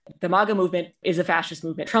The MAGA movement is a fascist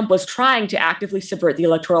movement. Trump was trying to actively subvert the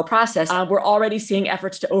electoral process. We're already seeing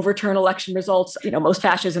efforts to overturn election results. Most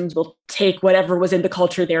fascisms will take whatever was in the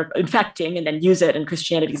culture they're infecting and then use it. And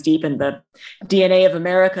Christianity's deep in the DNA of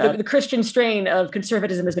America. The Christian strain of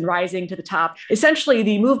conservatism has been rising to the top. Essentially,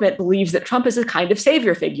 the movement believes that Trump is a kind of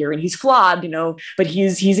savior figure, and he's flawed, but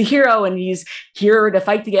he's a hero, and he's here to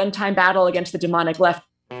fight the end time battle against the demonic left.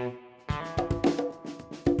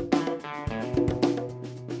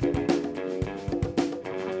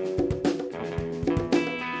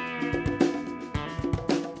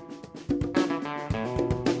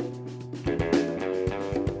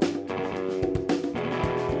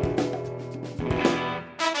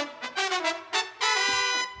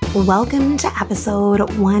 Welcome to episode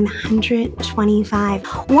 125.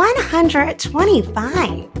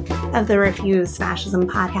 125 of the Refuse Fascism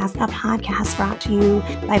podcast, a podcast brought to you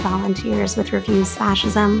by volunteers with Refuse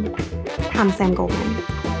Fascism. I'm Sam Goldman,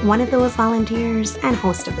 one of those volunteers and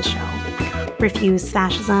host of the show. Refuse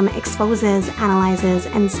Fascism exposes, analyzes,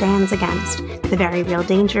 and stands against the very real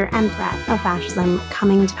danger and threat of fascism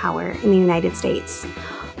coming to power in the United States.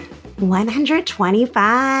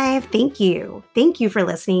 125. Thank you. Thank you for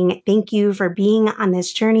listening. Thank you for being on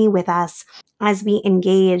this journey with us as we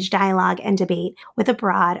engage, dialogue, and debate with a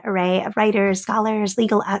broad array of writers, scholars,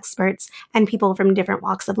 legal experts, and people from different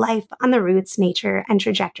walks of life on the roots, nature, and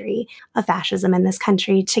trajectory of fascism in this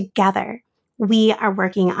country. Together, we are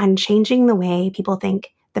working on changing the way people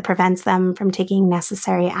think that prevents them from taking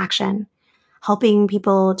necessary action, helping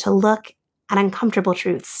people to look at uncomfortable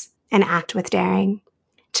truths and act with daring.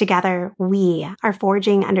 Together, we are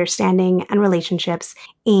forging understanding and relationships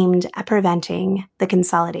aimed at preventing the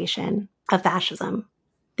consolidation of fascism.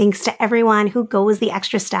 Thanks to everyone who goes the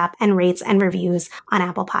extra step and rates and reviews on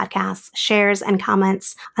Apple Podcasts, shares and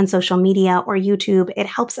comments on social media or YouTube. It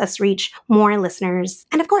helps us reach more listeners.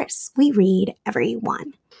 And of course, we read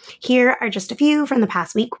everyone. Here are just a few from the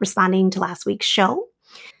past week responding to last week's show.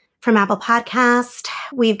 From Apple Podcast,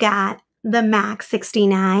 we've got the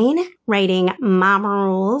Mac69 writing Mama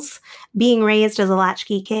Rules. Being raised as a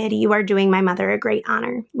latchkey kid, you are doing my mother a great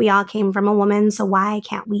honor. We all came from a woman, so why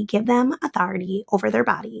can't we give them authority over their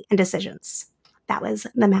body and decisions? That was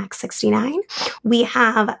the Mac69. We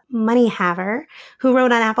have Money Haver, who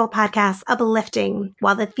wrote on Apple Podcasts, uplifting.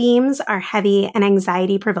 While the themes are heavy and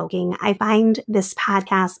anxiety-provoking, I find this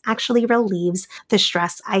podcast actually relieves the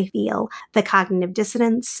stress I feel, the cognitive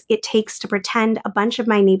dissonance it takes to pretend a bunch of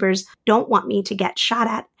my neighbors don't want me to get shot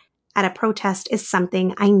at a protest is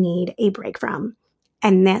something I need a break from.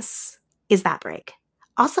 And this is that break.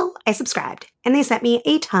 Also, I subscribed, and they sent me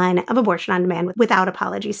a ton of Abortion on Demand without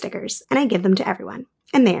apology stickers, and I give them to everyone,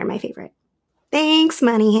 and they are my favorite. Thanks,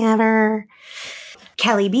 Money Haver.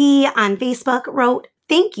 Kelly B. on Facebook wrote,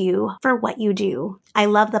 "Thank you for what you do. I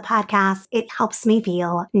love the podcast. It helps me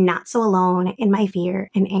feel not so alone in my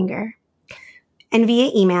fear and anger." And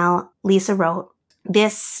via email, Lisa wrote,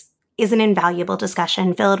 "This is an invaluable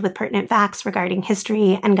discussion filled with pertinent facts regarding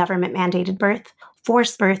history and government-mandated birth.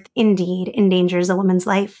 Forced birth indeed endangers a woman's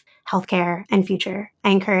life, healthcare, and future.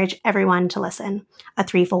 I encourage everyone to listen. A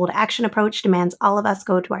threefold action approach demands all of us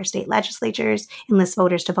go to our state legislatures, enlist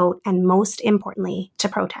voters to vote, and most importantly, to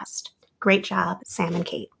protest. Great job, Sam and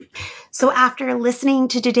Kate." So after listening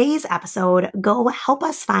to today's episode, go help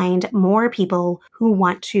us find more people who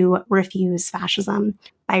want to refuse fascism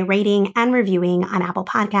by rating and reviewing on Apple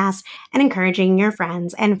Podcasts and encouraging your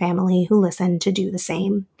friends and family who listen to do the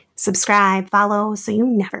same. Subscribe, follow, so you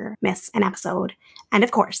never miss an episode. And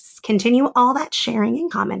of course, continue all that sharing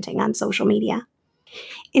and commenting on social media.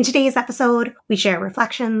 In today's episode, we share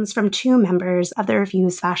reflections from two members of the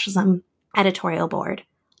Refuse Fascism editorial board,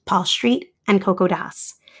 Paul Street and Coco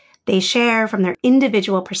Das. They share from their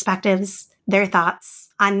individual perspectives, their thoughts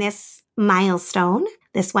on this milestone,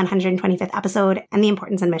 this 125th episode, and the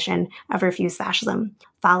importance and mission of Refuse Fascism.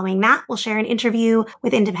 Following that, we'll share an interview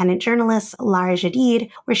with independent journalist Lara Jadid,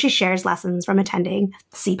 where she shares lessons from attending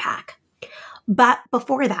CPAC. But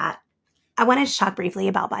before that, I wanted to talk briefly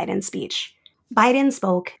about Biden's speech. Biden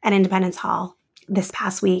spoke at Independence Hall this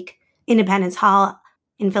past week. Independence Hall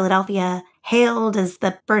in Philadelphia, hailed as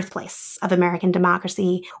the birthplace of American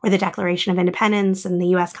democracy, where the Declaration of Independence and the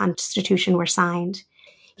U.S. Constitution were signed.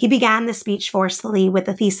 He began the speech forcefully with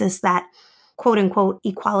the thesis that, quote unquote,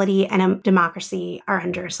 equality and democracy are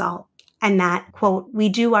under assault, and that, quote, we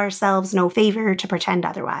do ourselves no favor to pretend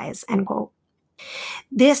otherwise, end quote.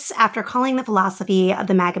 This after calling the philosophy of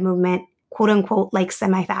the MAGA movement, quote unquote, like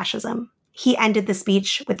semi-fascism. He ended the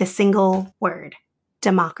speech with a single word,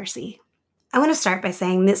 democracy. I want to start by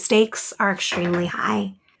saying that stakes are extremely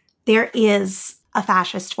high. There is a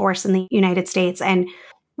fascist force in the United States, and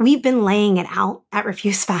We've been laying it out at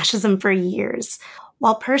Refuse Fascism for years.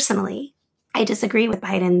 While personally, I disagree with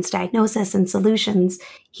Biden's diagnosis and solutions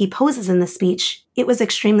he poses in the speech, it was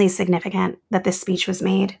extremely significant that this speech was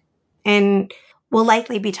made. And we'll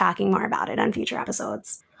likely be talking more about it on future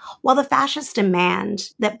episodes. While the fascists demand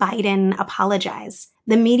that Biden apologize,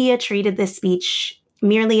 the media treated this speech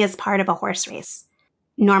merely as part of a horse race,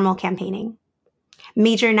 normal campaigning.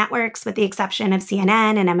 Major networks, with the exception of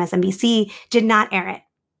CNN and MSNBC, did not air it,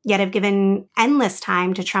 yet have given endless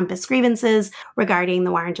time to Trumpist grievances regarding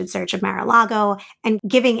the warranted search of Mar-a-Lago and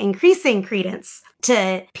giving increasing credence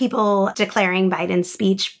to people declaring Biden's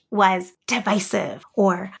speech was divisive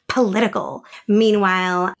or political.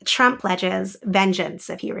 Meanwhile, Trump pledges vengeance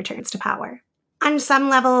if he returns to power. On some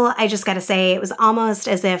level, I just got to say, it was almost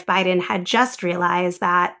as if Biden had just realized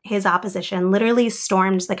that his opposition literally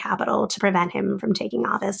stormed the Capitol to prevent him from taking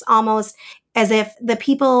office, almost as if the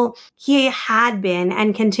people he had been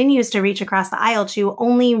and continues to reach across the aisle to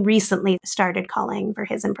only recently started calling for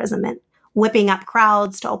his imprisonment, whipping up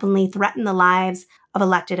crowds to openly threaten the lives of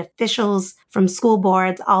elected officials, from school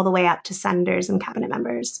boards all the way up to senators and cabinet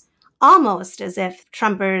members. Almost as if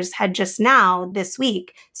Trumpers had just now, this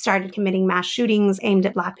week, started committing mass shootings aimed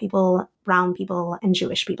at Black people, brown people, and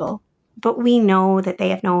Jewish people. But we know that they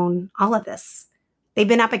have known all of this. They've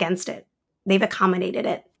been up against it. They've accommodated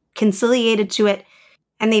it, conciliated to it,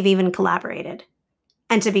 and they've even collaborated.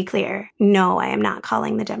 And to be clear, no, I am not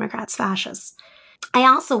calling the Democrats fascists. I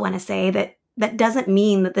also want to say that that doesn't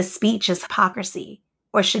mean that the speech is hypocrisy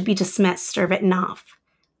or should be dismissed or written off.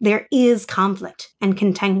 There is conflict and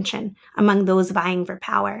contention among those vying for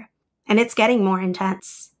power, and it's getting more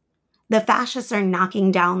intense. The fascists are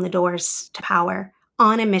knocking down the doors to power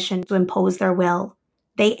on a mission to impose their will.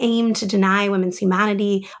 They aim to deny women's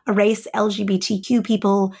humanity, erase LGBTQ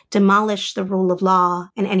people, demolish the rule of law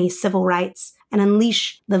and any civil rights, and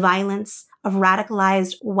unleash the violence of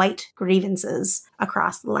radicalized white grievances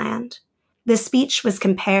across the land. The speech was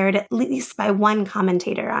compared, at least by one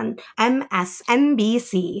commentator on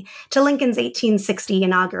MSNBC, to Lincoln's 1860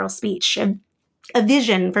 inaugural speech, a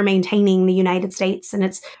vision for maintaining the United States and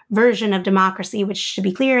its version of democracy, which, to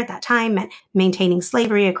be clear, at that time meant maintaining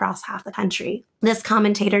slavery across half the country. This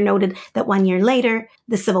commentator noted that 1 year later,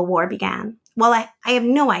 the Civil War began. While I have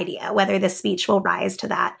no idea whether this speech will rise to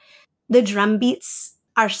that, the drumbeats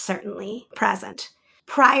are certainly present.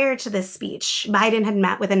 Prior to this speech, Biden had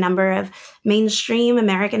met with a number of mainstream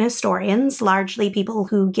American historians, largely people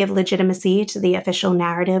who give legitimacy to the official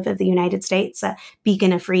narrative of the United States, a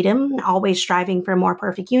beacon of freedom, always striving for a more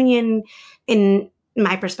perfect union, in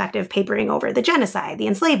my perspective, papering over the genocide, the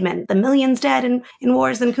enslavement, the millions dead in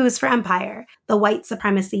wars and coups for empire, the white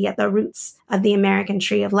supremacy at the roots of the American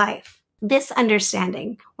tree of life. This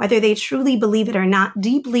understanding, whether they truly believe it or not,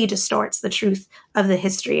 deeply distorts the truth of the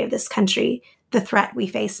history of this country, the threat we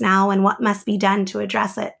face now, and what must be done to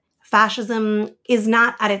address it. Fascism is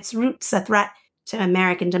not at its roots a threat to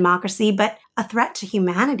American democracy, but a threat to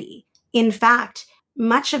humanity. In fact,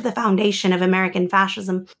 much of the foundation of American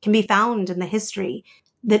fascism can be found in the history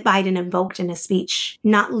that Biden invoked in his speech,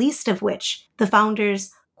 not least of which the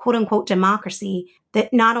founders' quote-unquote democracy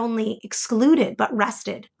that not only excluded but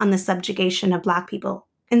rested on the subjugation of Black people.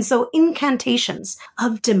 And so incantations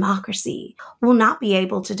of democracy will not be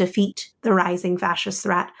able to defeat the rising fascist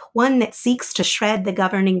threat, one that seeks to shred the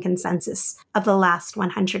governing consensus of the last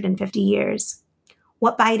 150 years.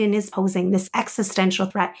 What Biden is posing, this existential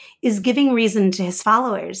threat, is giving reason to his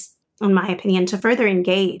followers, in my opinion, to further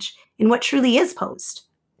engage in what truly is posed.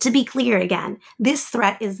 To be clear again, this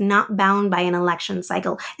threat is not bound by an election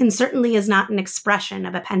cycle and certainly is not an expression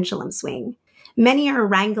of a pendulum swing. Many are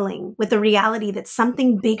wrangling with the reality that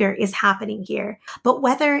something bigger is happening here, but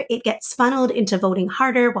whether it gets funneled into voting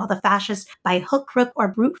harder while the fascists, by hook, crook, or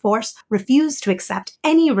brute force, refuse to accept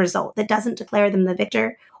any result that doesn't declare them the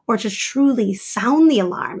victor, or to truly sound the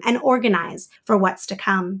alarm and organize for what's to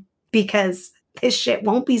come, because this shit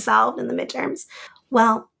won't be solved in the midterms,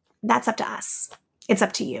 well, that's up to us. It's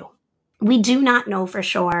up to you. We do not know for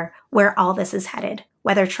sure where all this is headed,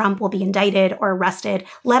 whether Trump will be indicted or arrested,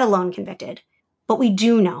 let alone convicted. But we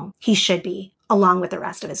do know he should be, along with the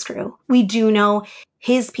rest of his crew. We do know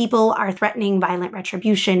his people are threatening violent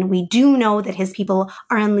retribution. We do know that his people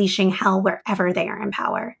are unleashing hell wherever they are in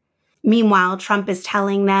power. Meanwhile, Trump is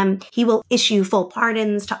telling them he will issue full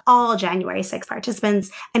pardons to all January 6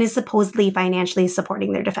 participants and is supposedly financially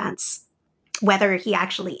supporting their defense. Whether he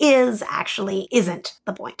actually isn't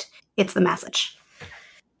the point. It's the message.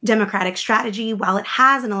 Democratic strategy, while it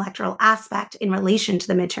has an electoral aspect in relation to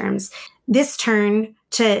the midterms, this turn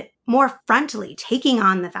to more frontally taking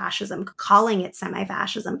on the fascism, calling it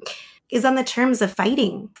semi-fascism, is on the terms of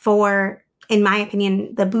fighting for, in my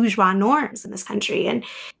opinion, the bourgeois norms in this country. And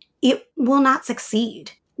it will not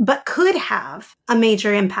succeed, but could have a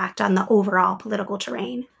major impact on the overall political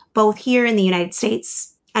terrain, both here in the United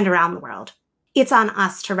States and around the world. It's on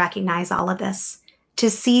us to recognize all of this, to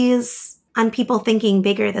seize on people thinking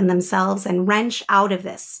bigger than themselves and wrench out of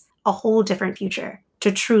this a whole different future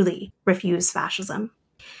to truly refuse fascism.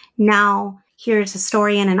 Now, here's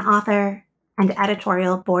historian and author and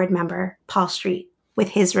editorial board member Paul Street with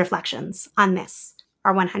his reflections on this,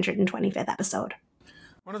 our 125th episode.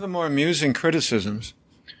 One of the more amusing criticisms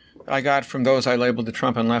I got from those I labeled the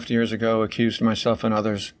Trump and left years ago accused myself and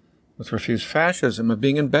others with refused fascism of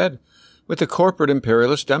being in bed with the corporate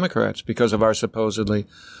imperialist Democrats because of our supposedly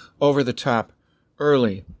over-the-top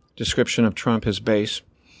early description of Trump as base,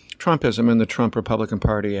 Trumpism and the Trump Republican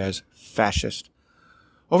Party as fascist.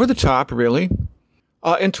 Over the top, really.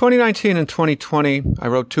 In 2019 and 2020, I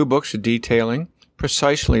wrote 2 books detailing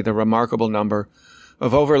precisely the remarkable number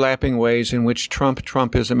of overlapping ways in which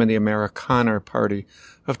Trumpism and the Amerikaner Party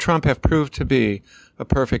of Trump have proved to be a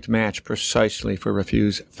perfect match precisely for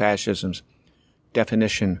refuse fascism's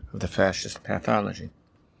definition of the fascist pathology.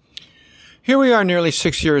 Here we are nearly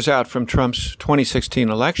 6 years out from Trump's 2016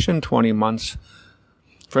 election, 20 months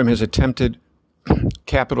from his attempted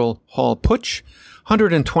Capitol Hall putsch,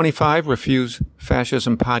 125 refuse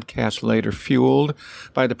fascism podcasts later, fueled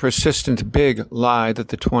by the persistent big lie that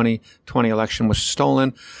the 2020 election was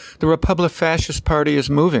stolen. The Republic Fascist Party is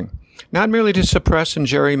moving, not merely to suppress and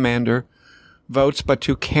gerrymander votes, but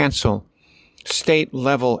to cancel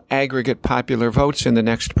state-level aggregate popular votes in the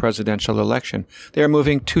next presidential election. They are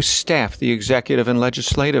moving to staff the executive and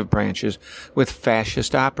legislative branches with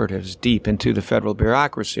fascist operatives deep into the federal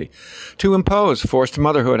bureaucracy, to impose forced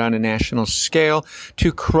motherhood on a national scale,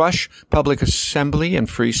 to crush public assembly and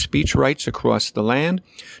free speech rights across the land,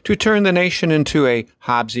 to turn the nation into a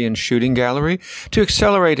Hobbesian shooting gallery, to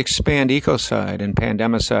accelerate, expand ecocide and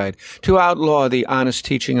pandemicide, to outlaw the honest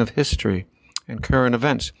teaching of history and current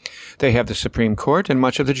events. They have the Supreme Court and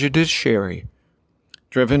much of the judiciary,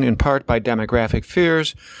 driven in part by demographic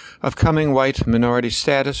fears of coming white minority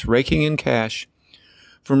status, raking in cash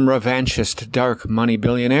from revanchist dark money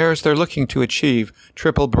billionaires. They're looking to achieve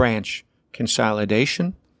triple branch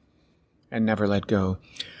consolidation and never let go.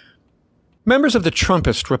 Members of the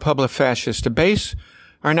Trumpist Republic Fascist base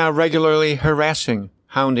are now regularly harassing,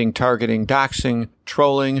 hounding, targeting, doxing,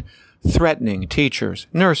 trolling, threatening teachers,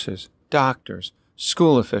 nurses, doctors,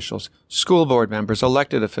 school officials, school board members,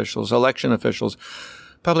 elected officials, election officials,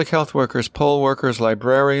 public health workers, poll workers,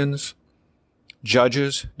 librarians,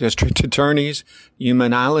 judges, district attorneys,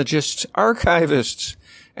 humanologists, archivists,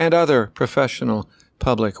 and other professional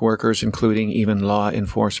public workers, including even law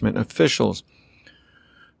enforcement officials.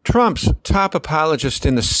 Trump's top apologist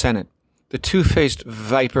in the Senate, the two-faced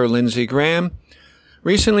viper Lindsey Graham,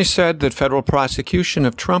 recently said that federal prosecution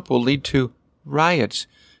of Trump will lead to riots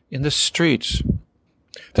in the streets.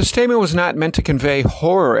 The statement was not meant to convey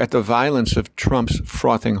horror at the violence of Trump's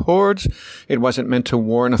frothing hordes. It wasn't meant to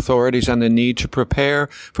warn authorities on the need to prepare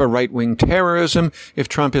for right-wing terrorism if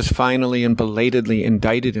Trump is finally and belatedly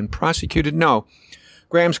indicted and prosecuted. No.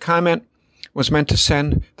 Graham's comment was meant to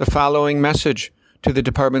send the following message to the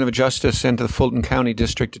Department of Justice and to the Fulton County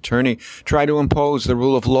District Attorney. Try to impose the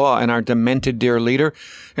rule of law on our demented dear leader,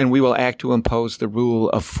 and we will act to impose the rule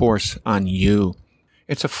of force on you.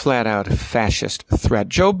 It's a flat-out fascist threat.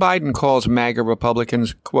 Joe Biden calls MAGA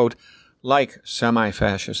Republicans, quote, like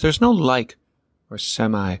semi-fascist. There's no like or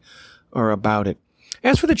semi or about it.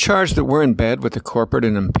 As for the charge that we're in bed with the corporate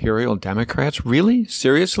and imperial Democrats, really?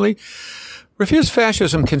 Seriously? Refuse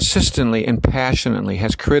Fascism consistently and passionately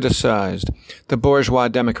has criticized the bourgeois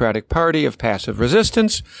Democratic Party of passive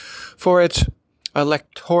resistance for its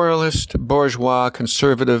electoralist, bourgeois,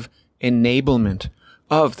 conservative enablement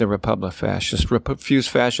of the Republic Fascist. Refuse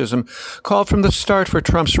Fascism called from the start for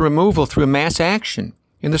Trump's removal through mass action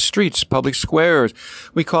in the streets, public squares.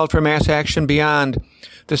 We called for mass action beyond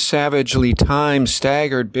the savagely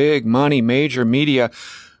time-staggered, big money, major media,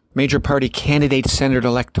 major party candidate-centered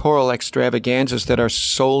electoral extravaganzas that are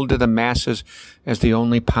sold to the masses as the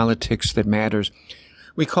only politics that matters.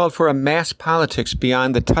 We called for a mass politics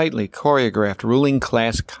beyond the tightly choreographed ruling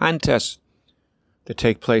class contests that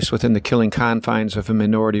take place within the killing confines of a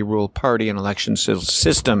minority-rule party and election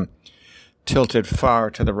system tilted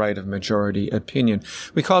far to the right of majority opinion.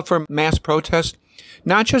 We called for mass protest,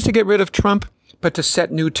 not just to get rid of Trump, but to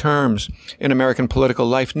set new terms in American political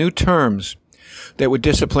life, new terms that would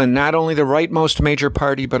discipline not only the rightmost major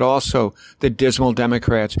party, but also the dismal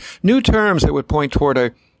Democrats, new terms that would point toward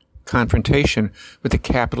a confrontation with the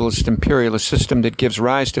capitalist imperialist system that gives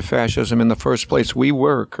rise to fascism in the first place. We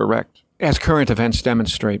were correct, as current events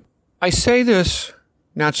demonstrate. I say this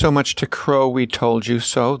not so much to crow we told you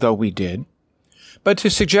so, though we did, but to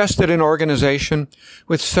suggest that an organization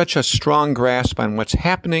with such a strong grasp on what's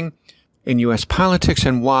happening in U.S. politics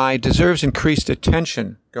and why deserves increased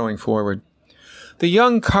attention going forward. The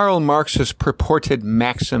young Karl Marx's purported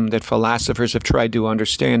maxim that philosophers have tried to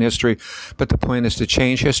understand history, but the point is to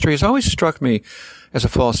change history, has always struck me as a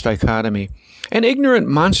false dichotomy. An ignorant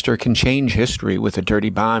monster can change history with a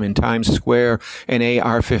dirty bomb in Times Square, an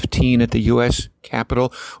AR-15 at the U.S.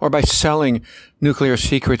 Capitol, or by selling nuclear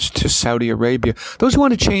secrets to Saudi Arabia. Those who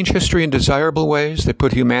want to change history in desirable ways that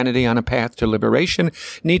put humanity on a path to liberation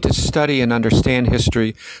need to study and understand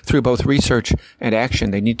history through both research and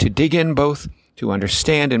action. They need to dig in both to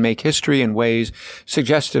understand and make history in ways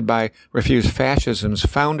suggested by Refuse Fascism's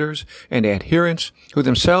founders and adherents, who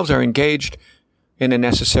themselves are engaged in a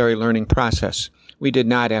necessary learning process. We did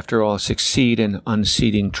not, after all, succeed in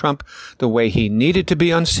unseating Trump the way he needed to be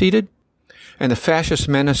unseated, and the fascist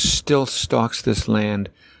menace still stalks this land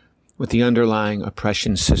with the underlying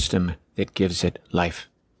oppression system that gives it life.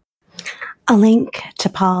 A link to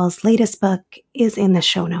Paul's latest book is in the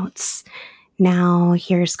show notes. Now,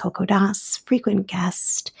 here's Coco Das, frequent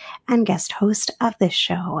guest and guest host of this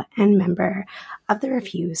show and member of the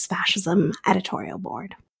Refuse Fascism editorial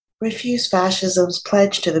board. Refuse Fascism's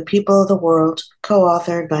Pledge to the People of the World,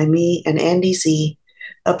 co-authored by me and Andy Z.,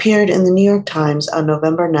 appeared in the New York Times on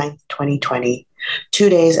November 9th, 2020, 2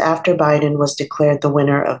 days after Biden was declared the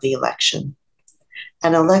winner of the election.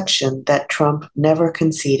 An election that Trump never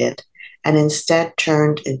conceded and instead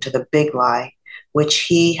turned into the big lie, which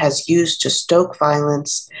he has used to stoke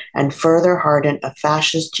violence and further harden a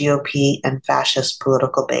fascist GOP and fascist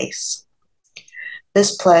political base.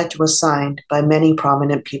 This pledge was signed by many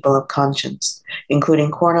prominent people of conscience,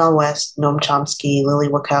 including Cornel West, Noam Chomsky, Lily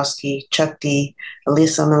Wachowski, Chuck D.,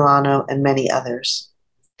 Alyssa Milano, and many others.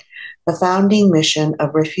 The founding mission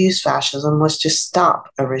of Refuse Fascism was to stop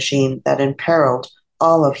a regime that imperiled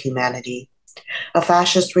all of humanity, a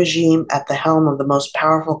fascist regime at the helm of the most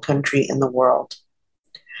powerful country in the world.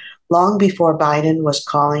 Long before Biden was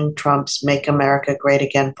calling Trump's Make America Great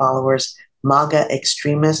Again followers MAGA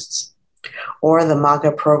extremists, or the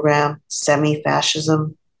MAGA program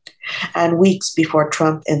semi-fascism, and weeks before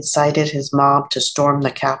Trump incited his mob to storm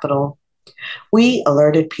the Capitol, we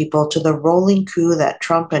alerted people to the rolling coup that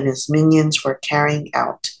Trump and his minions were carrying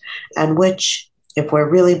out, and which, if we're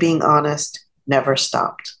really being honest, never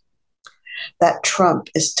stopped. That Trump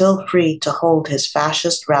is still free to hold his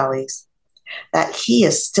fascist rallies, that he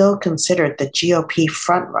is still considered the GOP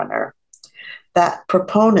frontrunner, that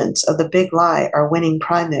proponents of the big lie are winning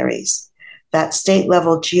primaries, that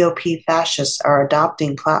state-level GOP fascists are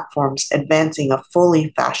adopting platforms advancing a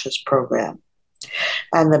fully fascist program,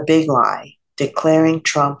 and the big lie, declaring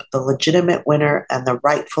Trump the legitimate winner and the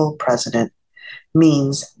rightful president,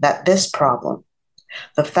 means that this problem,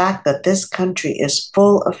 the fact that this country is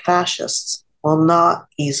full of fascists, will not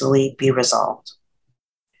easily be resolved.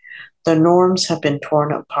 The norms have been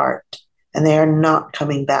torn apart, and they are not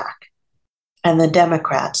coming back. And the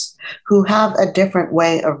Democrats, who have a different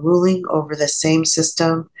way of ruling over the same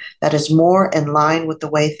system that is more in line with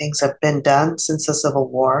the way things have been done since the Civil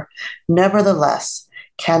War, nevertheless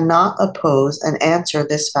cannot oppose and answer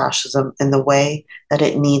this fascism in the way that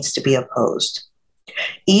it needs to be opposed,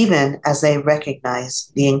 even as they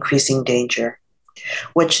recognize the increasing danger,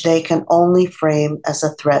 which they can only frame as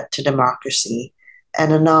a threat to democracy,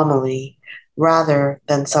 an anomaly, rather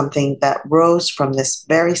than something that rose from this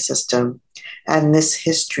very system and this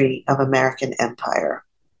history of American empire.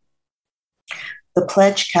 The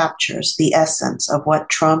pledge captures the essence of what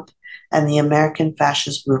Trump and the American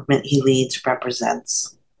fascist movement he leads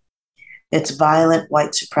represents. It's violent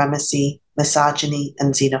white supremacy, misogyny,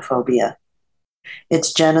 and xenophobia.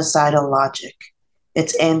 It's genocidal logic.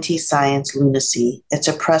 It's anti-science lunacy. It's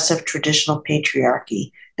oppressive traditional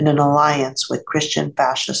patriarchy in an alliance with Christian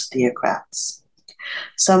fascist theocrats.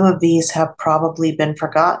 Some of these have probably been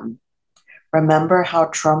forgotten. Remember how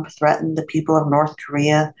Trump threatened the people of North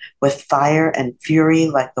Korea with fire and fury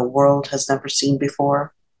like the world has never seen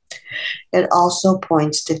before? It also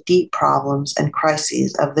points to deep problems and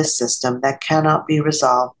crises of this system that cannot be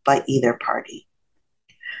resolved by either party.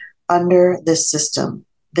 Under this system,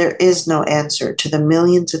 there is no answer to the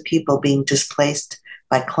millions of people being displaced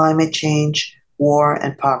by climate change, war,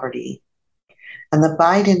 and poverty. And the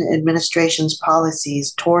Biden administration's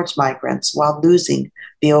policies towards migrants, while losing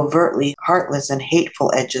the overtly heartless and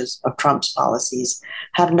hateful edges of Trump's policies,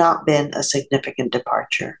 have not been a significant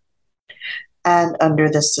departure. And under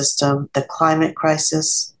this system, the climate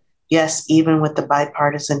crisis, yes, even with the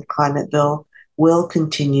bipartisan climate bill, will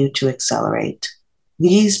continue to accelerate.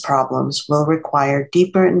 These problems will require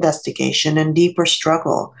deeper investigation and deeper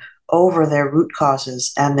struggle over their root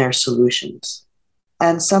causes and their solutions.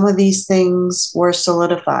 And some of these things were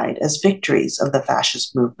solidified as victories of the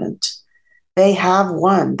fascist movement. They have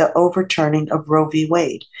won the overturning of Roe v.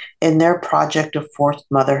 Wade in their project of forced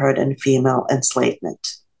motherhood and female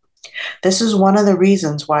enslavement. This is one of the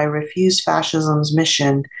reasons why Refuse Fascism's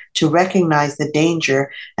mission to recognize the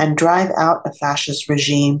danger and drive out a fascist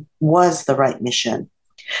regime was the right mission,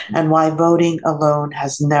 and why voting alone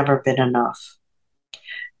has never been enough.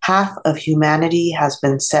 Half of humanity has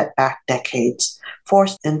been set back decades,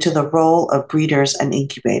 forced into the role of breeders and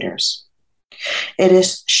incubators. It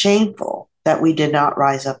is shameful that we did not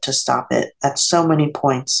rise up to stop it at so many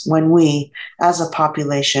points when we, as a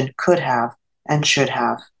population, could have and should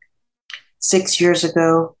have. 6 years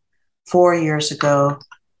ago, 4 years ago,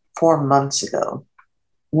 4 months ago.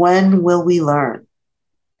 When will we learn?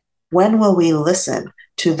 When will we listen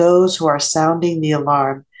to those who are sounding the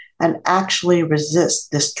alarm and actually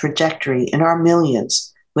resist this trajectory in our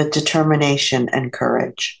millions with determination and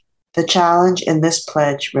courage? The challenge in this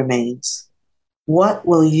pledge remains. What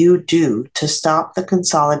will you do to stop the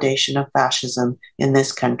consolidation of fascism in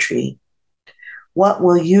this country? What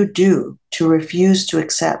will you do to refuse to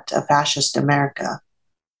accept a fascist America?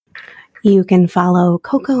 You can follow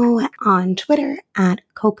Coco on Twitter at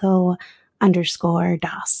Coco_DOS.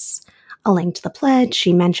 A link to the pledge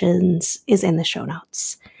she mentions is in the show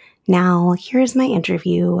notes. Now, here's my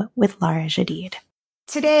interview with Lara Jadid.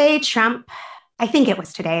 Today, Trump, I think it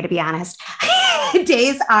was today, to be honest.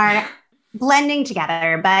 Days are blending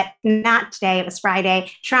together, but not today. It was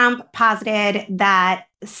Friday. Trump posited that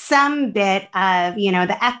some bit of,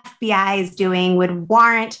 the FBI is doing would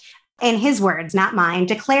warrant, in his words, not mine,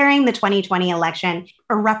 declaring the 2020 election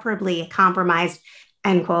irreparably compromised,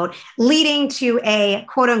 end quote, leading to a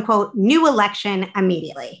quote unquote new election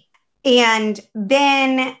immediately. And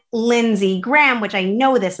then Lindsey Graham, which I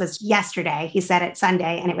know this was yesterday, he said it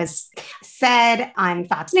Sunday, and it was said on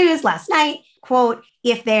Fox News last night, quote,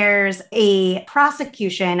 if there's a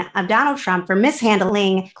prosecution of Donald Trump for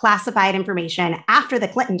mishandling classified information after the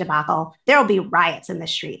Clinton debacle, there will be riots in the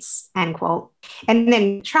streets, end quote. And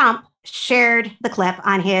then Trump shared the clip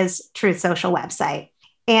on his Truth Social website.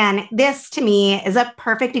 And this, to me, is a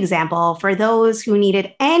perfect example for those who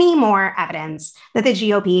needed any more evidence that the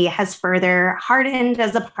GOP has further hardened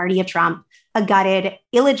as a party of Trump, a gutted,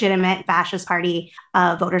 illegitimate fascist party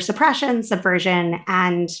of voter suppression, subversion,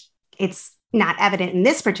 and it's not evident in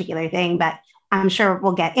this particular thing, but I'm sure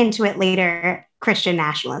we'll get into it later, Christian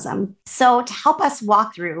nationalism. So to help us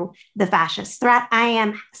walk through the fascist threat, I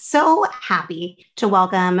am so happy to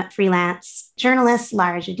welcome freelance journalist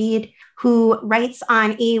Lara Jadid, who writes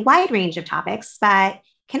on a wide range of topics, but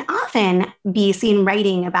can often be seen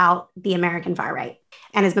writing about the American far right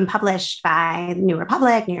and has been published by New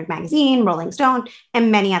Republic, New York Magazine, Rolling Stone,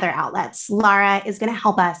 and many other outlets. Lara is going to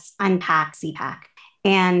help us unpack CPAC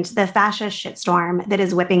and the fascist shitstorm that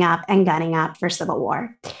is whipping up and gunning up for civil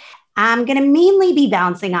war. I'm going to mainly be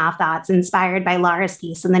bouncing off thoughts inspired by Lara's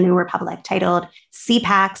piece in the New Republic titled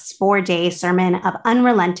CPAC's 4-Day Sermon of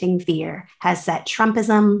Unrelenting Fear Has Set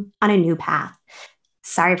Trumpism on a New Path.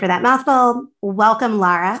 Sorry for that mouthful. Welcome,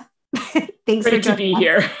 Lara. Thanks Great to be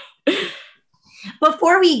here.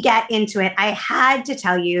 Before we get into it, I had to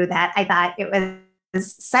tell you that I thought it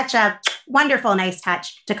was such a wonderful, nice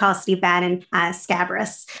touch to call Steve Bannon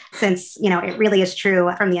scabrous, since, it really is true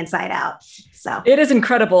from the inside out. So it is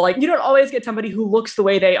incredible. You don't always get somebody who looks the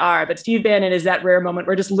way they are, but Steve Bannon is that rare moment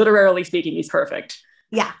where just literally speaking, he's perfect.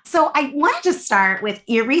 Yeah. So I wanted to start with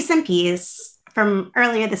your recent piece from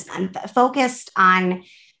earlier this month focused on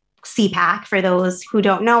CPAC. For those who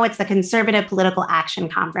don't know, it's the Conservative Political Action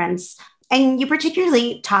Conference. And you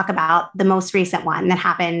particularly talk about the most recent one that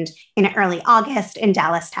happened in early August in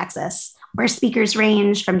Dallas, Texas, where speakers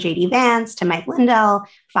ranged from J.D. Vance to Mike Lindell,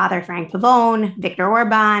 Father Frank Pavone, Viktor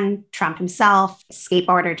Orban, Trump himself,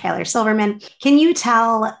 skateboarder Taylor Silverman. Can you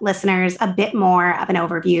tell listeners a bit more of an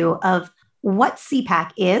overview of what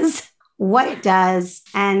CPAC is, what it does,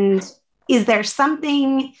 and is there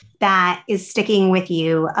something that is sticking with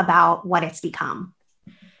you about what it's become?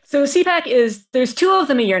 So CPAC there's 2 of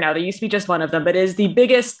them a year now. There used to be just 1 of them, but is the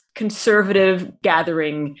biggest conservative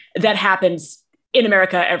gathering that happens in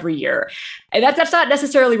America every year. And that's not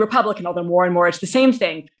necessarily Republican, although more and more it's the same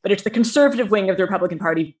thing, but it's the conservative wing of the Republican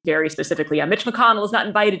Party very specifically. Mitch McConnell is not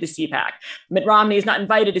invited to CPAC. Mitt Romney is not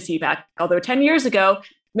invited to CPAC, although 10 years ago,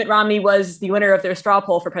 Mitt Romney was the winner of their straw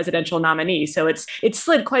poll for presidential nominee. So it's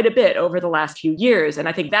slid quite a bit over the last few years. And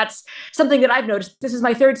I think that's something that I've noticed. This is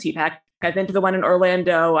my third CPAC. I've been to the one in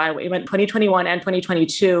Orlando. I went 2021 and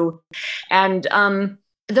 2022. And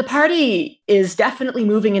the party is definitely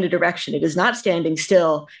moving in a direction. It is not standing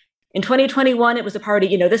still. In 2021, it was a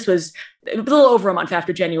party, this was a little over a month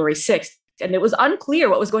after January 6th. And it was unclear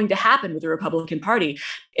what was going to happen with the Republican Party.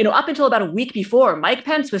 Up until about a week before, Mike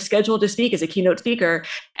Pence was scheduled to speak as a keynote speaker,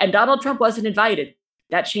 and Donald Trump wasn't invited.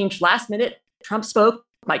 That changed last minute. Trump spoke.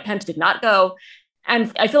 Mike Pence did not go.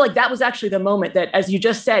 And I feel like that was actually the moment that, as you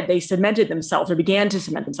just said, they cemented themselves or began to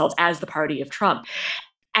cement themselves as the party of Trump.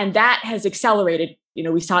 And that has accelerated.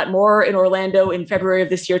 We saw it more in Orlando in February of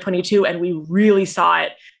this year, 22, and we really saw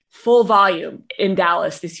it full volume in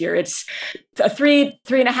Dallas this year. It's a three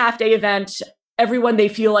and a half day event. Everyone they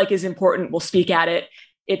feel like is important will speak at it.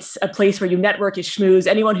 It's a place where you network, you schmooze.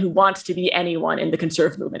 Anyone who wants to be anyone in the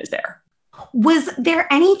conservative movement is there. Was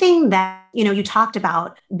there anything that, you talked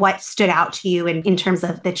about what stood out to you in terms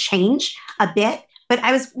of the change a bit, but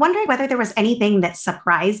I was wondering whether there was anything that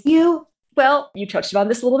surprised you? Well, you touched on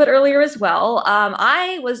this a little bit earlier as well.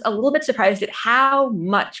 I was a little bit surprised at how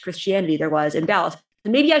much Christianity there was in Dallas.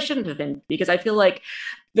 And maybe I shouldn't have been, because I feel like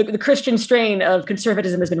the Christian strain of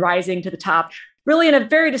conservatism has been rising to the top, really in a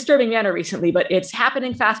very disturbing manner recently, but it's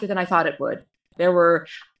happening faster than I thought it would. There were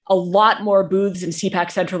a lot more booths in CPAC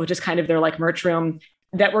Central, which is kind of their like merch room,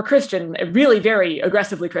 that were Christian, really very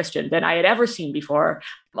aggressively Christian than I had ever seen before.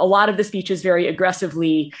 A lot of the speeches very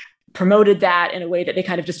aggressively promoted that in a way that they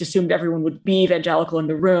kind of just assumed everyone would be evangelical in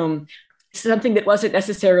the room. Something that wasn't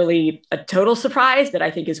necessarily a total surprise that I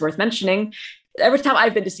think is worth mentioning. Every time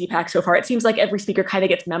I've been to CPAC so far, it seems like every speaker kind of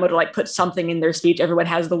gets memo to like put something in their speech. Everyone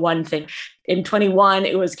has the one thing. In 21,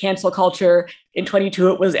 it was cancel culture. In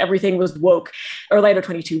 22, it was everything was woke. Orlando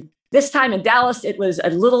 22. This time in Dallas, it was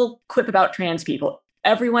a little quip about trans people.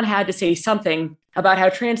 Everyone had to say something about how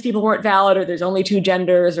trans people weren't valid, or there's only two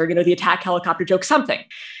genders, or, the attack helicopter joke, something.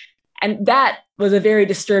 And that was a very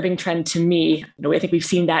disturbing trend to me. I think we've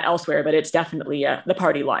seen that elsewhere, but it's definitely the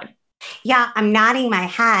party line. Yeah, I'm nodding my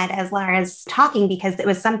head as Laura's talking because it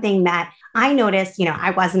was something that I noticed, I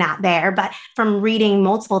was not there, but from reading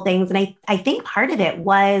multiple things. And I think part of it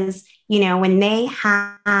was, when they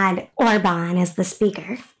had Orban as the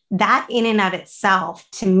speaker, that in and of itself,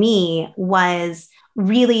 to me, was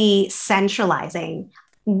really centralizing,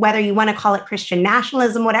 whether you want to call it Christian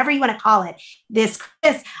nationalism, whatever you want to call it, this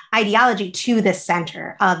ideology to the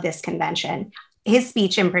center of this convention. His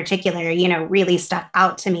speech in particular, really stuck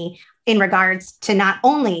out to me in regards to not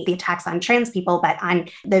only the attacks on trans people, but on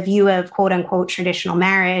the view of quote unquote traditional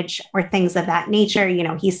marriage or things of that nature.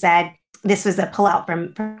 He said, this was a pullout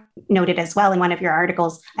from noted as well in one of your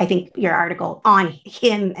articles. I think your article on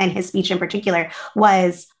him and his speech in particular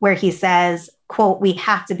was where he says, quote, we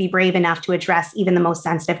have to be brave enough to address even the most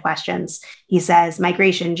sensitive questions. He says,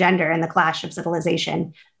 migration, gender, and the clash of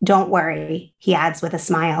civilization. Don't worry, he adds with a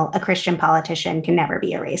smile, a Christian politician can never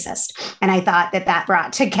be a racist. And I thought that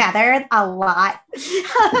brought together a lot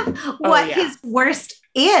of what his worst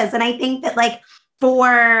is. And I think that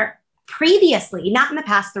for previously, not in the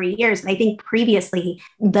past 3 years, but I think previously,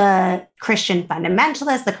 the Christian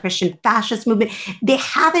fundamentalists, the Christian fascist movement, they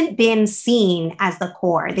haven't been seen as the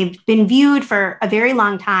core. They've been viewed for a very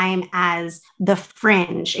long time as the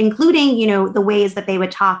fringe, including, the ways that they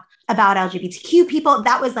would talk about LGBTQ people.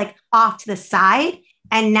 That was off to the side.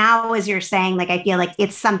 And now, as you're saying, I feel like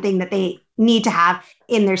it's something that they need to have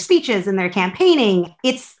in their speeches, in their campaigning.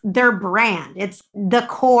 It's their brand. It's the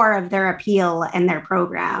core of their appeal and their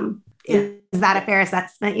program. Is that a fair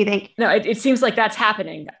assessment, you think? No, it seems like that's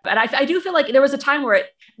happening. But I do feel like there was a time where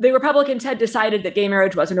the Republicans had decided that gay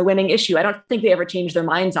marriage wasn't a winning issue. I don't think they ever changed their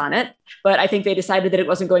minds on it, but I think they decided that it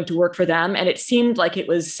wasn't going to work for them. And it seemed like it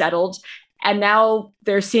was settled. And now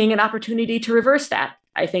they're seeing an opportunity to reverse that.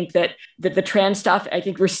 I think that the trans stuff, I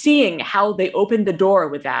think we're seeing how they opened the door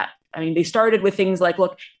with that. I mean, they started with things like,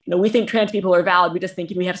 look, we think trans people are valid. We just think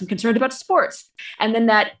we have some concerns about sports. And then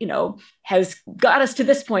that, has got us to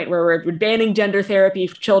this point where we're banning gender therapy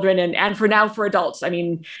for children and for now for adults. I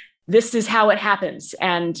mean, this is how it happens.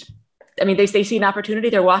 And I mean, they see an opportunity.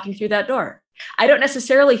 They're walking through that door. I don't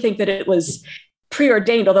necessarily think that it was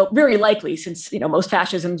preordained, although very likely, since most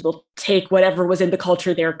fascisms will take whatever was in the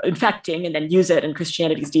culture they're infecting and then use it, and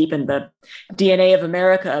Christianity's deep in the DNA of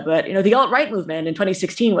America. But the alt-right movement in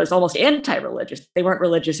 2016 was almost anti-religious. They weren't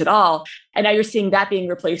religious at all. And now you're seeing that being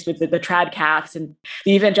replaced with the trad caths, and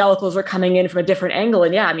the evangelicals are coming in from a different angle.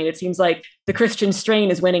 And yeah, I mean, it seems like the Christian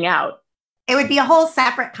strain is winning out. It would be a whole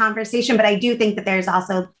separate conversation, but I do think that there's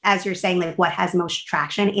also, as you're saying, like what has most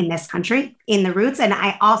traction in this country, in the roots. And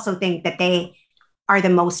I also think that they are the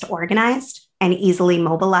most organized and easily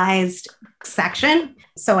mobilized section.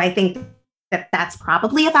 So I think that that's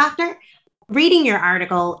probably a factor. Reading your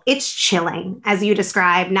article, it's chilling, as you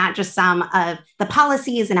describe, not just some of the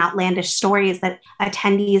policies and outlandish stories that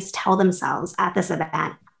attendees tell themselves at this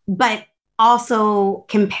event, but also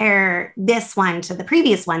compare this one to the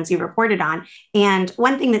previous ones you reported on. And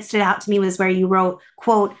one thing that stood out to me was where you wrote,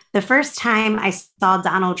 quote, "The first time I saw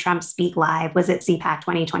Donald Trump speak live was at CPAC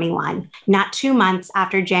 2021. Not 2 months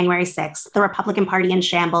after January 6th, the Republican Party in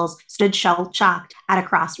shambles stood shell-shocked at a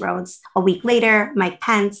crossroads. A week later, Mike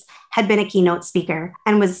Pence had been a keynote speaker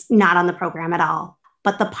and was not on the program at all.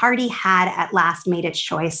 But the party had at last made its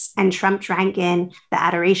choice, and Trump drank in the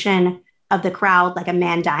adoration of the crowd like a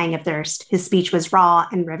man dying of thirst. His speech was raw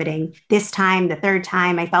and riveting. This time, the third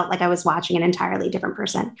time, I felt like I was watching an entirely different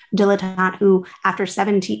person. Dilettante who, after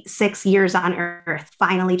 76 years on Earth,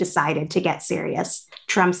 finally decided to get serious.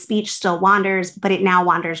 Trump's speech still wanders, but it now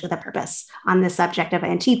wanders with a purpose. On the subject of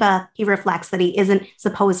Antifa, he reflects that he isn't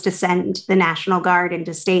supposed to send the National Guard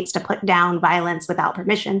into states to put down violence without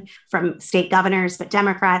permission from state governors, but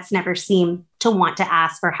Democrats never seem to want to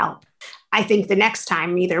ask for help. I think the next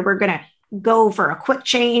time either we're going to go for a quick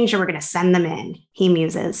change or we're going to send them in," he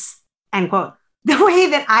muses, end quote. The way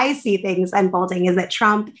that I see things unfolding is that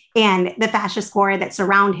Trump and the fascist core that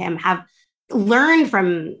surround him have learned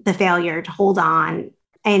from the failure to hold on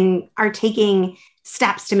and are taking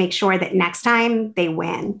steps to make sure that next time they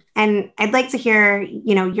win. And I'd like to hear,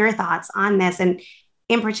 your thoughts on this. And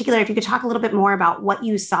in particular, if you could talk a little bit more about what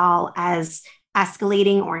you saw as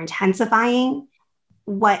escalating or intensifying,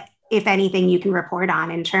 what, if anything, you can report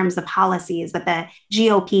on in terms of policies that the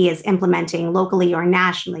GOP is implementing locally or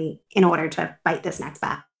nationally in order to fight this next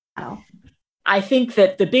battle. I think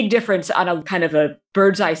that the big difference on a kind of a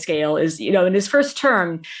bird's eye scale is, in his first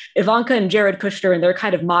term, Ivanka and Jared Kushner and their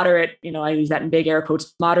kind of moderate, I use that in big air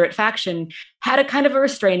quotes, moderate faction, had a kind of a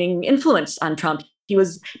restraining influence on Trump. He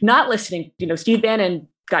was not listening. Steve Bannon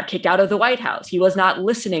got kicked out of the White House. He was not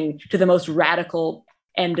listening to the most radical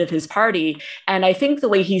end of his party. And I think the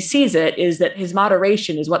way he sees it is that his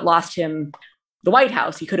moderation is what lost him the White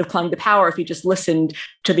House. He could have clung to power if he just listened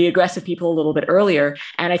to the aggressive people a little bit earlier.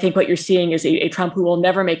 And I think what you're seeing is a Trump who will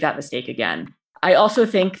never make that mistake again. I also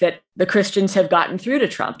think that the Christians have gotten through to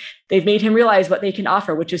Trump. They've made him realize what they can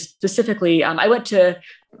offer, which is specifically, I went to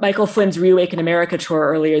Michael Flynn's Reawaken America tour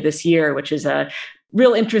earlier this year, which is a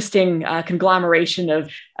real interesting conglomeration of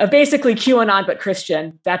basically QAnon, but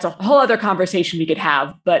Christian. That's a whole other conversation we could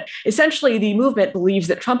have. But essentially, the movement believes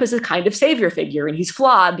that Trump is a kind of savior figure, and he's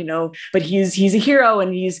flawed, but he's a hero,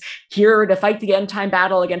 and he's here to fight the end time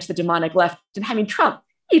battle against the demonic left. And I mean, Trump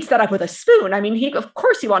eats that up with a spoon. I mean, of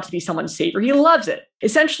course he wants to be someone's savior. He loves it.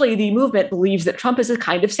 Essentially, the movement believes that Trump is a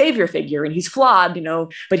kind of savior figure, and he's flawed,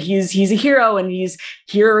 but he's a hero, and he's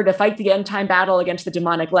here to fight the end time battle against the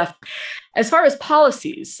demonic left. As far as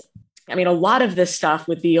policies, I mean, a lot of this stuff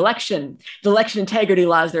with the election integrity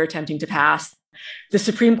laws they're attempting to pass, the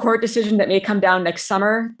Supreme Court decision that may come down next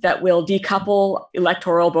summer that will decouple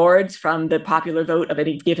electoral boards from the popular vote of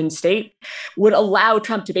any given state would allow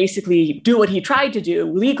Trump to basically do what he tried to do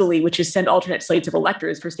legally, which is send alternate slates of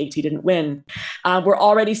electors for states he didn't win. We're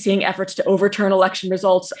already seeing efforts to overturn election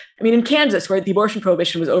results. I mean, in Kansas, where the abortion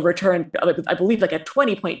prohibition was overturned, I believe like a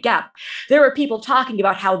 20-point gap, there were people talking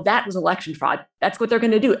about how that was election fraud. That's what they're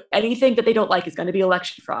going to do. Anything that they don't like is going to be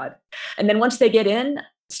election fraud. And then once they get in,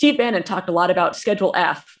 Steve Bannon talked a lot about Schedule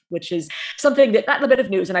F, which is something that got a bit of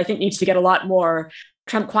news and I think needs to get a lot more.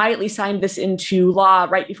 Trump quietly signed this into law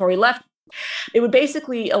right before he left. It would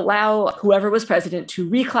basically allow whoever was president to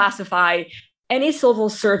reclassify any civil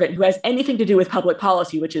servant who has anything to do with public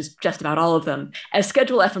policy, which is just about all of them, as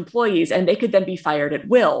Schedule F employees, and they could then be fired at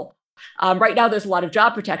will. Right now, there's a lot of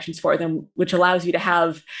job protections for them, which allows you to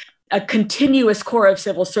have a continuous core of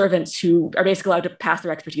civil servants who are basically allowed to pass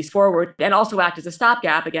their expertise forward and also act as a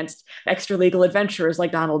stopgap against extra-legal adventurers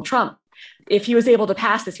like Donald Trump. If he was able to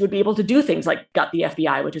pass this, he would be able to do things like gut the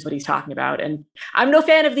FBI, which is what he's talking about. And I'm no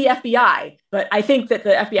fan of the FBI, but I think that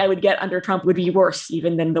the FBI would get under Trump would be worse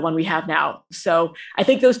even than the one we have now. So I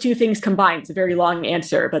think those two things combined, it's a very long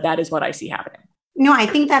answer, but that is what I see happening. No, I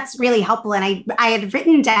think that's really helpful. And I had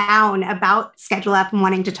written down about Schedule F and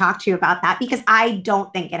wanting to talk to you about that because I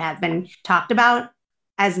don't think it has been talked about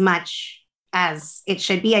as much as it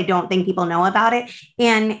should be. I don't think people know about it.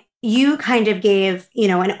 And you kind of gave,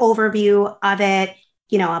 an overview of it,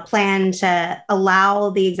 a plan to allow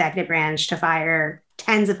the executive branch to fire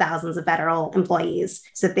tens of thousands of federal employees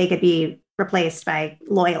so that they could be replaced by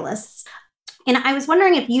loyalists. And I was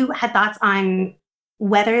wondering if you had thoughts on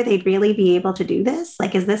whether they'd really be able to do this.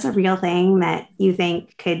 Like, is this a real thing that you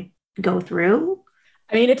think could go through?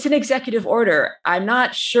 I mean, it's an executive order. I'm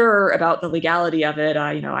not sure about the legality of it.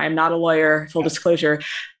 I'm not a lawyer, full disclosure.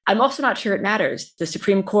 I'm also not sure it matters. The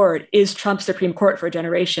Supreme Court is Trump's Supreme Court for a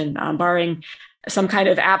generation, barring some kind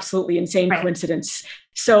of absolutely insane coincidence.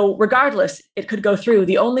 So regardless, it could go through.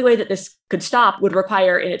 The only way that this could stop would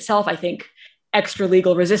require in itself, I think, extra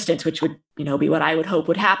legal resistance, which would, be what I would hope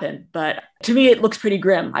would happen. But to me, it looks pretty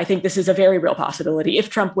grim. I think this is a very real possibility. If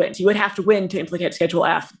Trump wins, he would have to win to implicate Schedule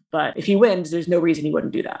F. But if he wins, there's no reason he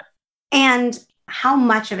wouldn't do that. And how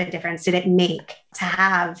much of a difference did it make to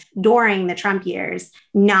have, during the Trump years,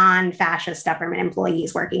 non-fascist government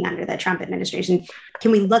employees working under the Trump administration?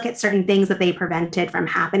 Can we look at certain things that they prevented from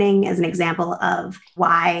happening as an example of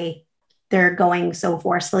why they're going so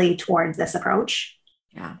forcefully towards this approach?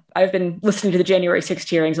 Yeah, I've been listening to the January 6th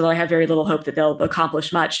hearings, although I have very little hope that they'll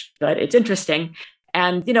accomplish much, but it's interesting.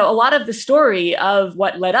 And, a lot of the story of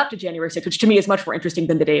what led up to January 6th, which to me is much more interesting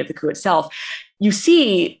than the day of the coup itself, you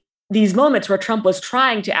see these moments where Trump was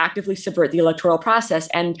trying to actively subvert the electoral process.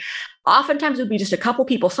 And oftentimes it would be just a couple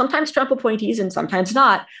people, sometimes Trump appointees and sometimes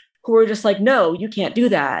not, who were just like, no, you can't do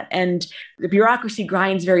that. And the bureaucracy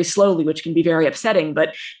grinds very slowly, which can be very upsetting.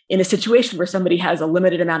 But in a situation where somebody has a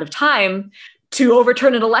limited amount of time to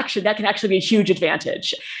overturn an election, that can actually be a huge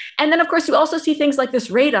advantage. And then, of course, you also see things like this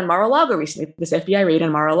raid on Mar-a-Lago recently, this FBI raid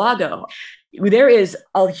on Mar-a-Lago. There is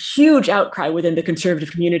a huge outcry within the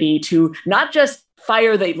conservative community to not just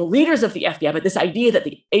fire the leaders of the FBI, but this idea that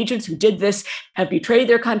the agents who did this have betrayed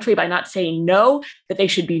their country by not saying no, that they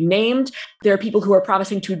should be named. There are people who are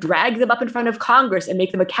promising to drag them up in front of Congress and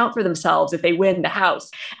make them account for themselves if they win the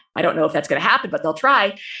House. I don't know if that's going to happen, but they'll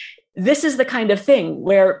try. This is the kind of thing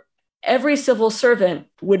where every civil servant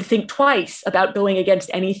would think twice about going against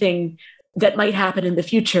anything that might happen in the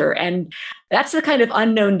future. And that's the kind of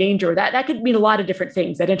unknown danger that could mean a lot of different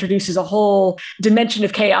things. That introduces a whole dimension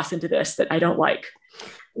of chaos into this that I don't like.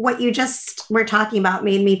 What you just were talking about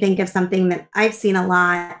made me think of something that I've seen a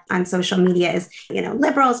lot on social media is,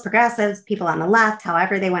 liberals, progressives, people on the left,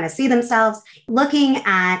 however they want to see themselves, looking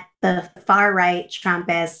at the far right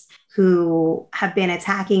Trumpists who have been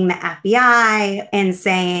attacking the FBI and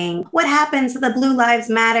saying, what happens to the Blue Lives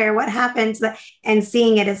Matter? What happens? And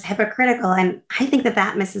seeing it as hypocritical. And I think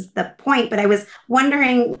that misses the point. But I was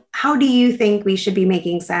wondering, how do you think we should be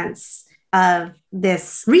making sense of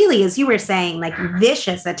this really, as you were saying, like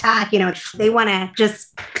vicious attack? They want to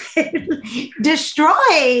just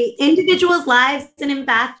destroy individuals' lives and in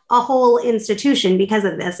fact, a whole institution because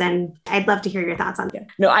of this. And I'd love to hear your thoughts on it.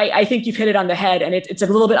 No, I think you've hit it on the head. And it's a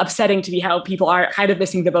little bit upsetting to me how people are kind of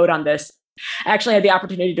missing the boat on this. I actually had the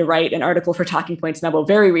opportunity to write an article for Talking Points Memo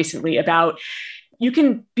very recently about you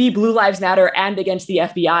can be Blue Lives Matter and against the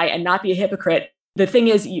FBI and not be a hypocrite. The thing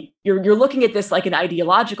is, you're looking at this like an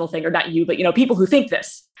ideological thing, or not you, but people who think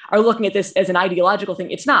this are looking at this as an ideological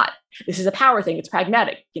thing. It's not. This is a power thing. It's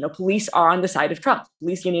pragmatic. Police are on the side of Trump.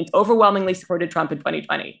 Police unions overwhelmingly supported Trump in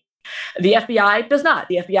 2020. The FBI does not.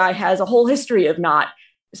 The FBI has a whole history of not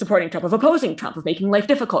supporting Trump, of opposing Trump, of making life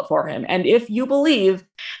difficult for him. And if you believe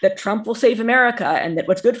that Trump will save America and that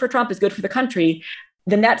what's good for Trump is good for the country,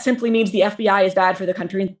 then that simply means the FBI is bad for the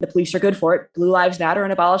country and the police are good for it. Blue Lives Matter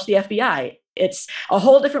and abolish the FBI. It's a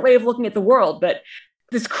whole different way of looking at the world, but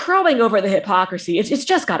this crowing over the hypocrisy, it's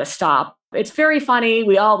just got to stop. It's very funny.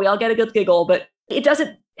 We all get a good giggle, but it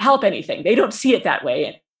doesn't help anything. They don't see it that way.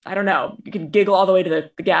 And I don't know. You can giggle all the way to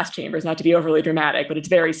the gas chambers, not to be overly dramatic, but it's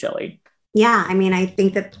very silly. Yeah, I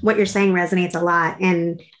think that what you're saying resonates a lot.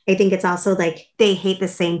 And I think it's also like they hate the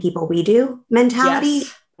same people we do mentality.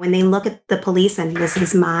 Yes. When they look at the police, and this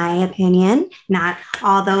is my opinion, not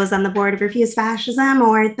all those on the board of Refuse Fascism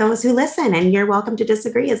or those who listen, and you're welcome to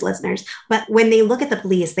disagree as listeners. But when they look at the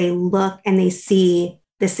police, they look and they see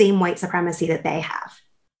the same white supremacy that they have.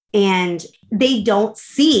 And they don't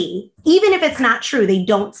see, even if it's not true, they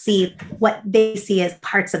don't see what they see as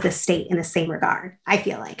parts of the state in the same regard. I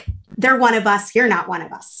feel like they're one of us, you're not one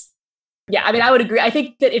of us. Yeah, I would agree. I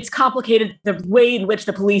think that it's complicated, the way in which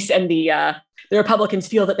the police and the Republicans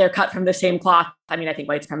feel that they're cut from the same cloth. I think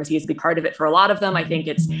white supremacy is a big part of it for a lot of them. I think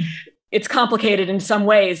it's complicated in some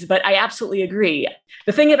ways, but I absolutely agree.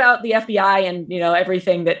 The thing about the FBI and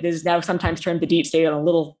everything that is now sometimes termed the deep state, I'm a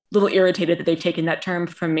little irritated that they've taken that term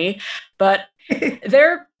from me, but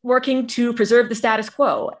they're working to preserve the status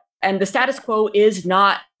quo, and the status quo is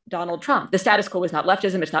not Donald Trump. The status quo is not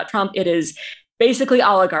leftism. It's not Trump. It is basically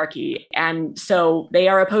oligarchy. And so they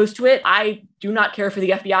are opposed to it. I do not care for the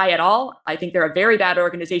FBI at all. I think they're a very bad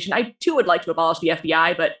organization. I too would like to abolish the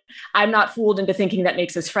FBI, but I'm not fooled into thinking that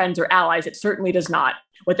makes us friends or allies. It certainly does not.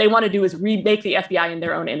 What they want to do is remake the FBI in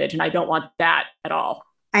their own image, and I don't want that at all.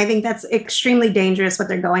 I think that's extremely dangerous what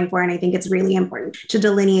they're going for. And I think it's really important to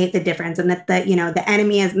delineate the difference, and that the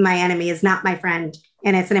enemy is my enemy is not my friend.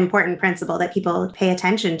 And it's an important principle that people pay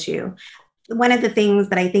attention to. One of the things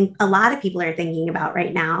that I think a lot of people are thinking about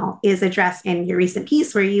right now is addressed in your recent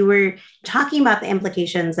piece, where you were talking about the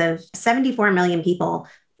implications of 74 million people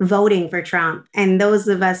voting for Trump, and those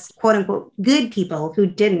of us, quote unquote, good people who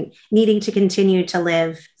didn't, needing to continue to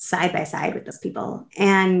live side by side with those people.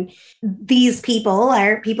 And these people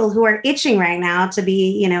are people who are itching right now to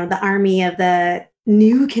be, the army of the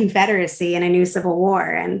new Confederacy in a new Civil War.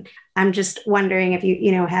 And I'm just wondering if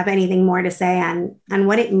you have anything more to say on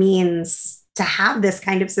what it means to have this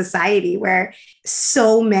kind of society where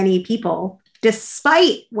so many people,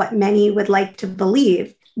 despite what many would like to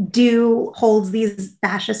believe, holds these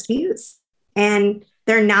fascist views. And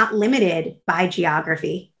they're not limited by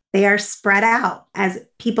geography. They are spread out as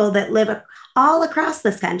people that live all across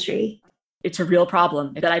this country. It's a real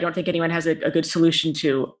problem that I don't think anyone has a good solution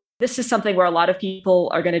to. This is something where a lot of people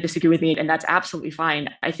are going to disagree with me, and that's absolutely fine.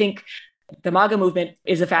 I think the MAGA movement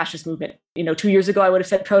is a fascist movement. 2 years ago, I would have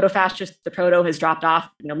said proto-fascist. The proto has dropped off.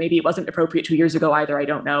 Maybe it wasn't appropriate 2 years ago either. I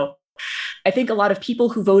don't know. I think a lot of people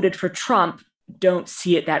who voted for Trump don't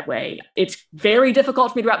see it that way. It's very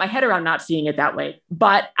difficult for me to wrap my head around not seeing it that way,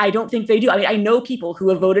 but I don't think they do. I mean, I know people who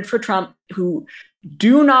have voted for Trump who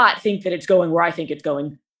do not think that it's going where I think it's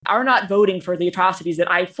going, are not voting for the atrocities that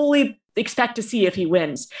I fully expect to see if he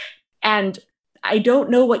wins. And I don't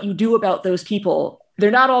know what you do about those people. They're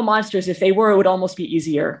not all monsters. If they were, it would almost be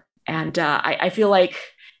easier. And I feel like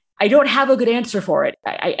I don't have a good answer for it.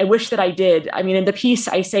 I wish that I did. I mean, in the piece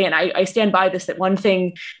I say, and I stand by this, that one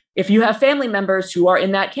thing, if you have family members who are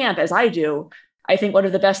in that camp, as I do, I think one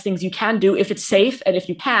of the best things you can do, if it's safe and if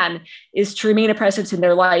you can, is to remain a presence in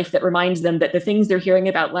their life that reminds them that the things they're hearing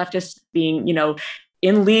about leftists being,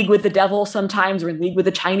 in league with the devil sometimes, or in league with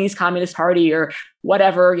the Chinese Communist Party, or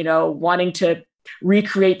whatever, wanting to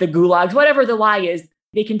recreate the gulags, whatever the lie is,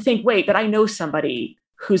 they can think, wait, but I know somebody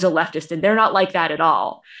who's a leftist and they're not like that at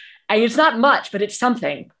all. It's not much, but it's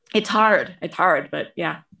something. It's hard, but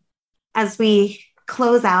yeah. As we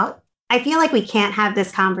close out, I feel like we can't have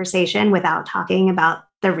this conversation without talking about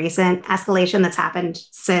the recent escalation that's happened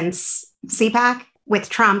since CPAC, with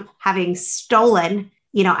Trump having stolen.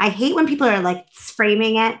 I hate when people are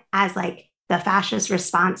framing it as the fascist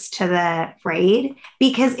response to the raid,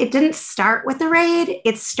 because it didn't start with the raid.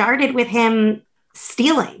 It started with him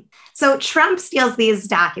stealing. So Trump steals these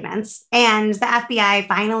documents, and the FBI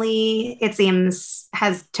finally, it seems,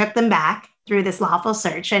 has took them back through this lawful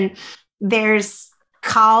search. And there's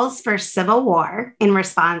calls for civil war in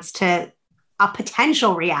response to a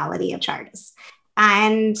potential reality of charges.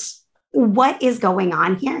 And what is going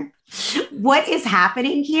on here? What is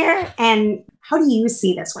happening here? And how do you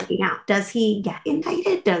see this working out? Does he get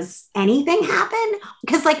indicted? Does anything happen?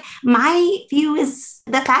 Because my view is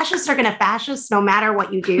the fascists are going to fascist no matter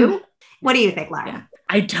what you do. What do you think, Lara? Yeah,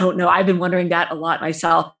 I don't know. I've been wondering that a lot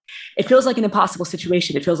myself. It feels like an impossible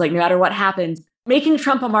situation. It feels like no matter what happens, making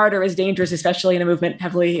Trump a martyr is dangerous, especially in a movement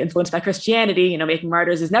heavily influenced by Christianity. Making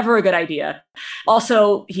martyrs is never a good idea.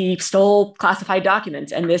 Also, he stole classified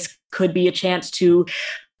documents, and this could be a chance to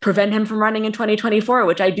prevent him from running in 2024,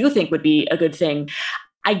 which I do think would be a good thing.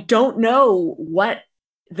 I don't know what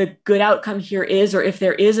the good outcome here is, or if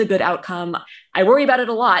there is a good outcome. I worry about it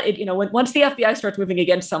a lot. Once the FBI starts moving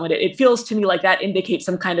against someone, it feels to me like that indicates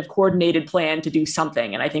some kind of coordinated plan to do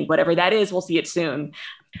something. And I think whatever that is, we'll see it soon.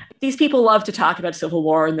 These people love to talk about civil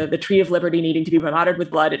war and the tree of liberty needing to be watered with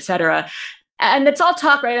blood, et cetera. And it's all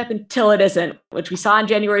talk right up until it isn't, which we saw on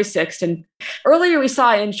January 6th. And earlier we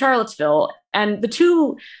saw in Charlottesville. And the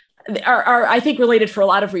two are, I think, related for a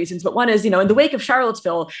lot of reasons. But one is, in the wake of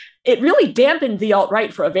Charlottesville, it really dampened the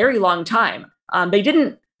alt-right for a very long time. They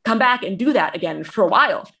didn't come back and do that again for a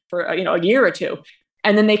while, for a year or two.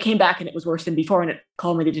 And then they came back and it was worse than before, and it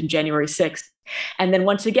culminated in January 6th. And then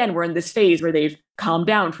once again, we're in this phase where they've calmed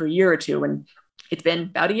down for a year or two. And it's been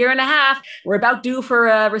about a year and a half. We're about due for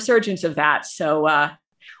a resurgence of that. So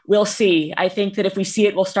we'll see. I think that if we see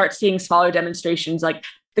it, we'll start seeing smaller demonstrations, like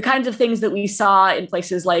the kinds of things that we saw in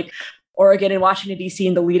places like Oregon and Washington, D.C.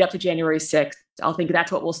 in the lead up to January 6th. I'll think that's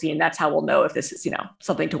what we'll see. And that's how we'll know if this is,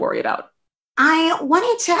 something to worry about. I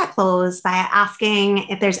wanted to close by asking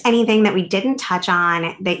if there's anything that we didn't touch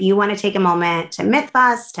on that you want to take a moment to myth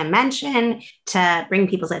bust, to mention, to bring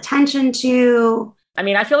people's attention to. I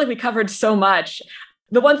mean, I feel like we covered so much.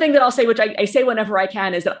 The one thing that I'll say, which I say whenever I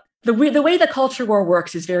can, is that the way the culture war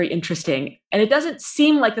works is very interesting. And it doesn't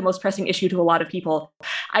seem like the most pressing issue to a lot of people.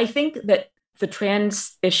 I think that the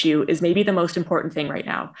trans issue is maybe the most important thing right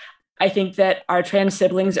now. I think that our trans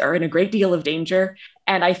siblings are in a great deal of danger.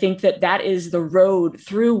 And I think that that is the road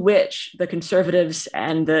through which the conservatives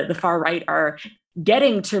and the far right are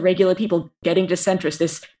getting to regular people, getting to centrists,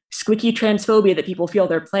 this squeaky transphobia that people feel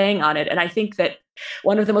they're playing on it. And I think that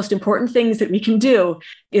one of the most important things that we can do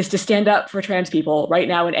is to stand up for trans people right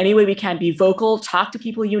now in any way we can. Be vocal, talk to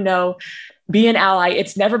people you know, be an ally.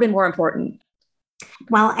 It's never been more important.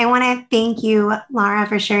 Well, I want to thank you, Lara,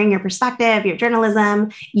 for sharing your perspective, your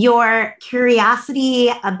journalism, your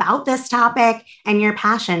curiosity about this topic, and your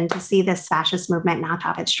passion to see this fascist movement knock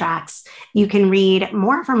off its tracks. You can read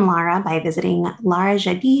more from Lara by visiting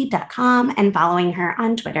larajadid.com and following her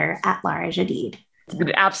on Twitter at larajadid. It's been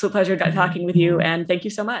an absolute pleasure talking with you, and thank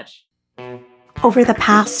you so much. Over the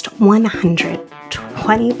past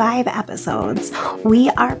 125 episodes, we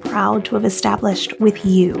are proud to have established with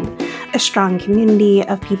you a strong community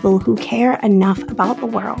of people who care enough about the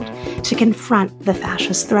world to confront the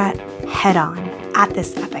fascist threat head on at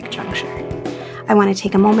this epic juncture. I want to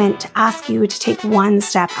take a moment to ask you to take one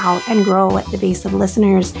step out and grow at the base of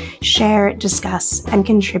listeners, share, discuss, and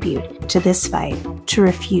contribute to this fight to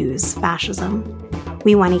refuse fascism.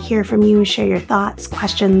 We want to hear from you, share your thoughts,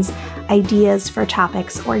 questions, ideas for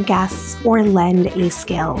topics or guests, or lend a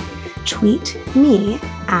skill. Tweet me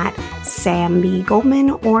at Sam B. Goldman,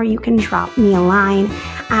 or you can drop me a line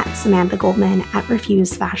at Samantha Goldman at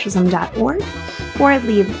refusefascism.org, or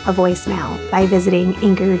leave a voicemail by visiting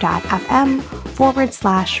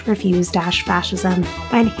anchor.fm/refuse-fascism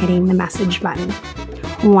and hitting the message button.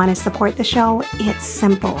 Want to support the show? It's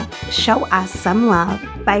simple. Show us some love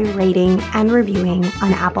by rating and reviewing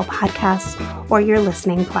on Apple Podcasts or your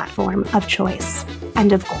listening platform of choice.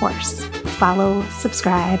 And of course, follow,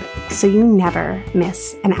 subscribe, so you never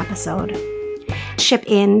miss an episode. Chip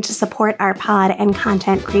in to support our pod and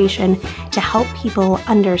content creation to help people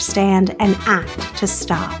understand and act to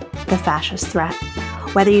stop the fascist threat.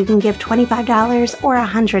 Whether you can give $25 or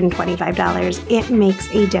 $125, it makes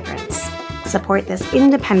a difference. Support this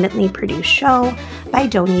independently produced show by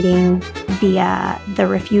donating via the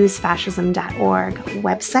refusefascism.org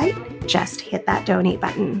website. Just hit that donate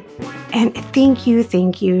button. And thank you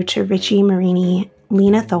to Richie Marini,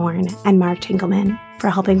 Lena Thorne, and Mark Tinkelman for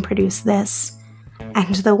helping produce this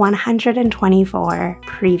and the 124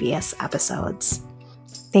 previous episodes.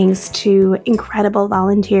 Thanks to incredible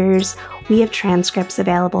volunteers, we have transcripts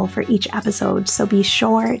available for each episode, so be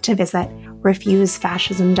sure to visit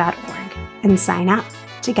refusefascism.org and sign up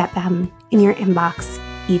to get them in your inbox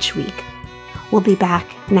each week. We'll be back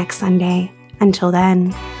next Sunday. Until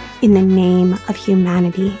then, in the name of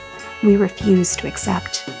humanity, we refuse to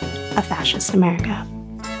accept a fascist America.